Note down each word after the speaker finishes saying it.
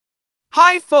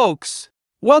Hi folks!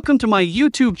 Welcome to my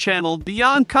YouTube channel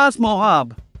Beyond Cosmo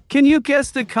Hub. Can you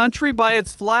guess the country by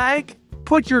its flag?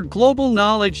 Put your global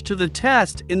knowledge to the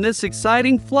test in this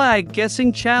exciting flag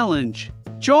guessing challenge.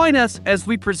 Join us as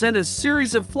we present a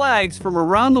series of flags from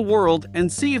around the world and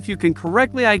see if you can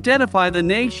correctly identify the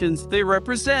nations they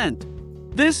represent.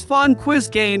 This fun quiz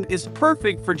game is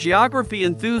perfect for geography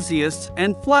enthusiasts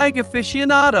and flag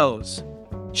aficionados.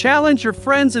 Challenge your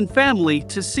friends and family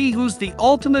to see who's the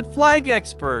ultimate flag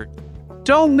expert.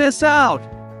 Don't miss out.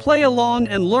 Play along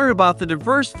and learn about the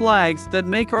diverse flags that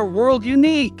make our world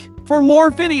unique. For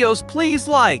more videos, please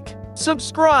like,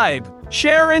 subscribe,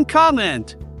 share, and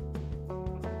comment.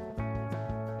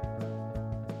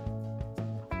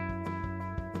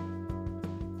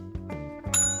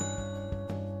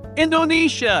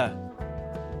 Indonesia.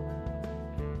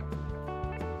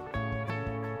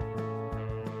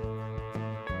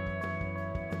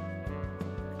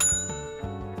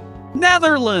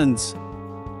 Netherlands.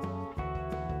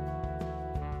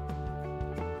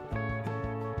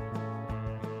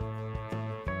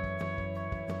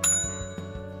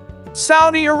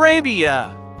 Saudi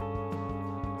Arabia.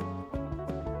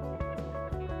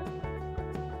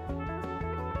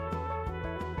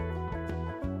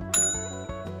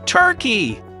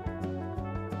 Turkey.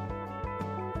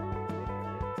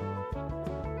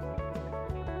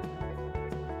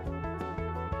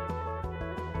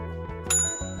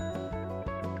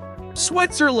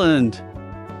 Switzerland.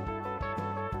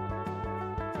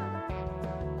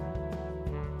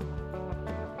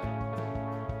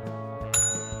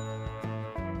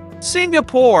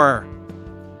 Singapore.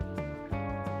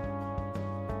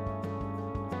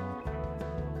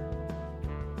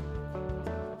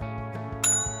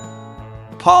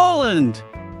 Poland.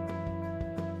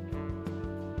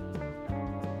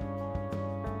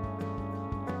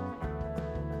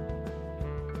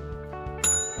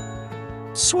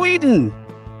 Sweden.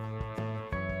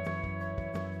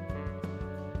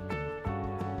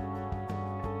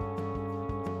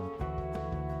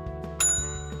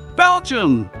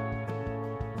 Belgium.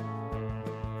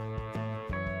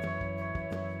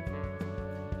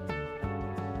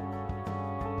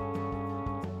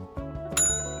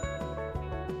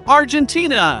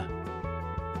 Argentina.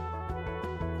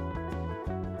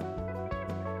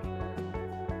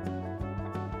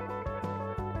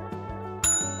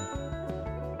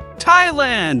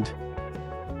 Thailand.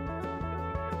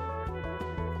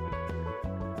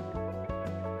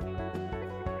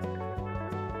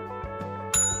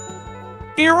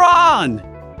 Iran.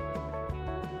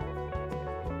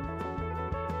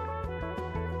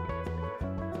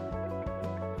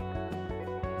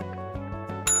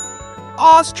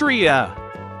 Austria.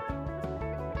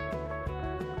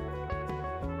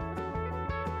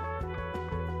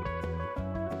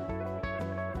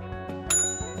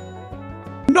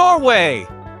 Norway.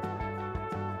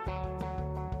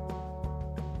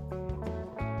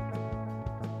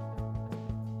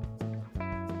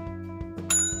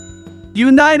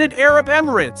 United Arab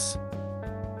Emirates.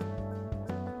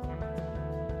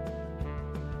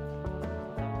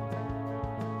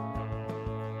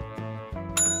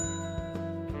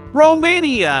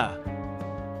 Romania.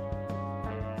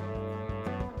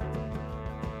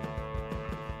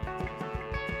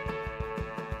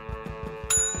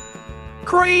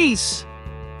 Greece.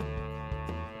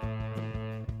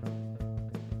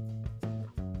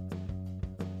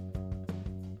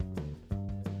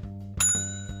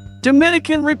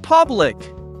 Dominican Republic.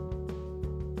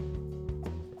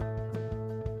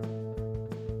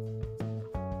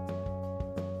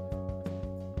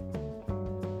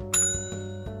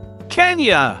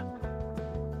 Kenya.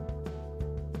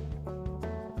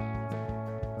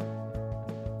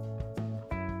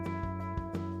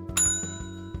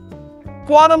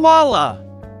 Guatemala.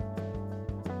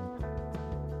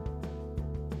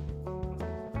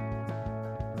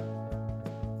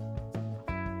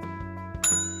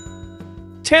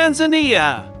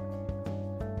 Tanzania.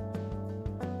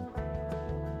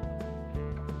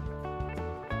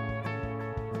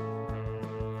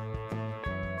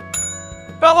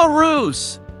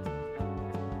 Belarus.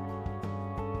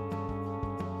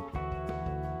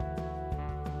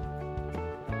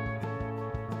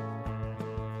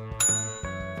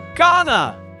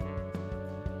 Ghana.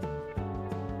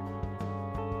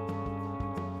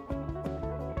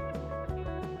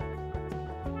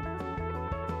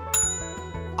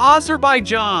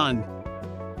 Azerbaijan.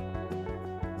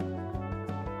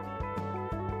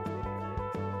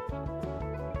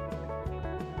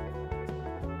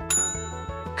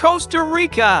 Costa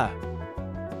Rica.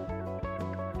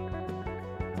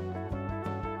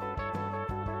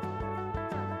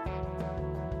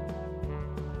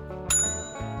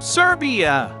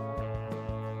 Serbia,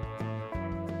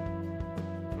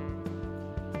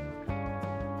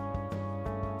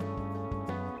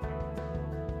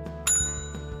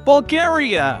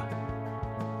 Bulgaria,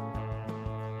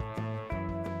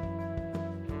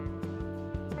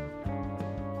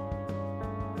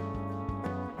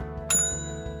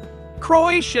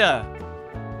 Croatia,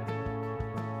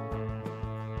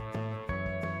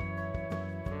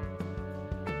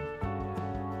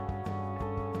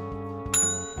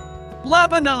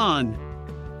 Lebanon,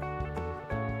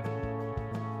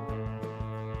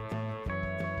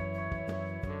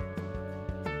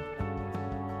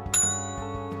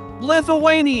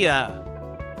 Lithuania,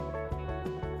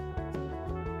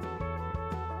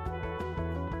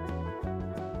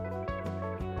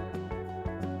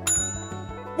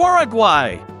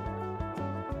 Uruguay,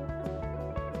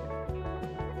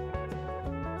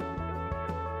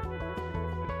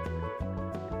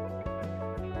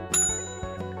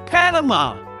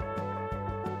 Panama,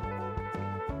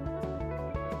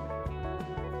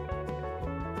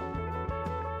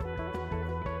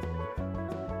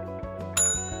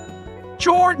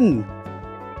 Jordan,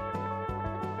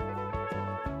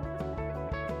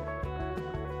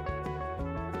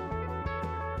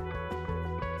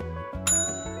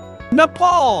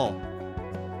 Nepal,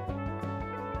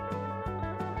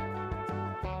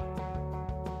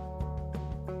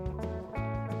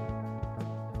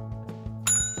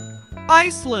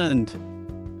 Iceland,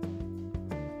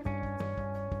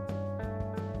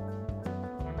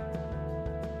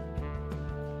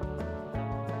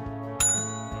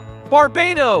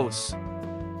 Barbados,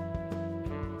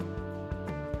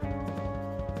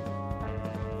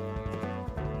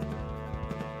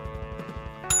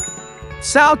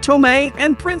 Sao Tome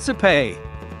and Principe,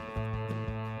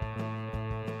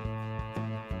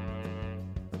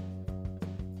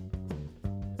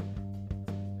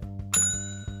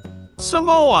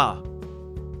 Samoa,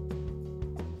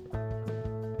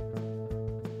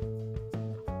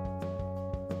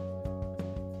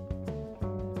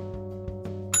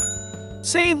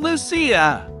 Saint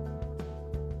Lucia,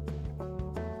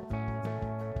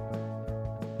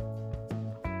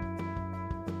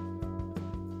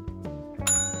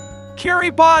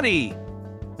 Kiribati,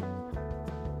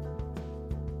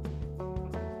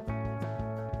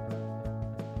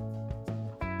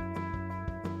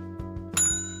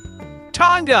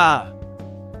 Tonga,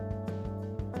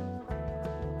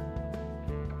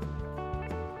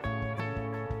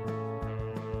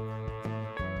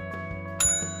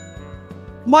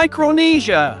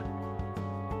 Micronesia,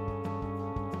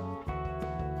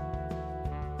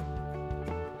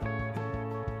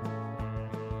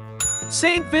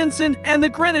 St. Vincent and the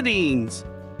Grenadines,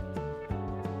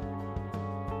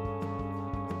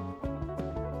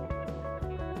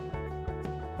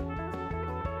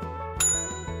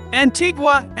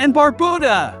 Antigua and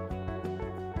Barbuda,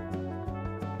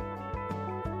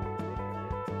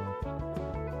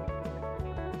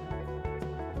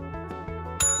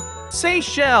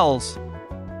 Seychelles,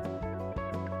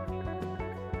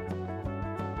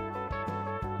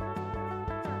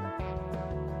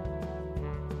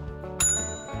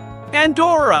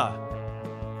 Andorra,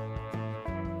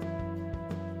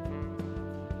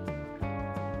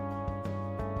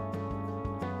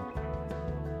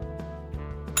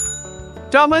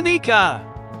 Dominica,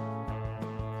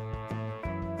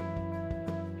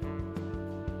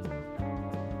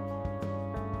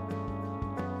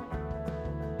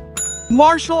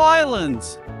 Marshall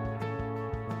Islands,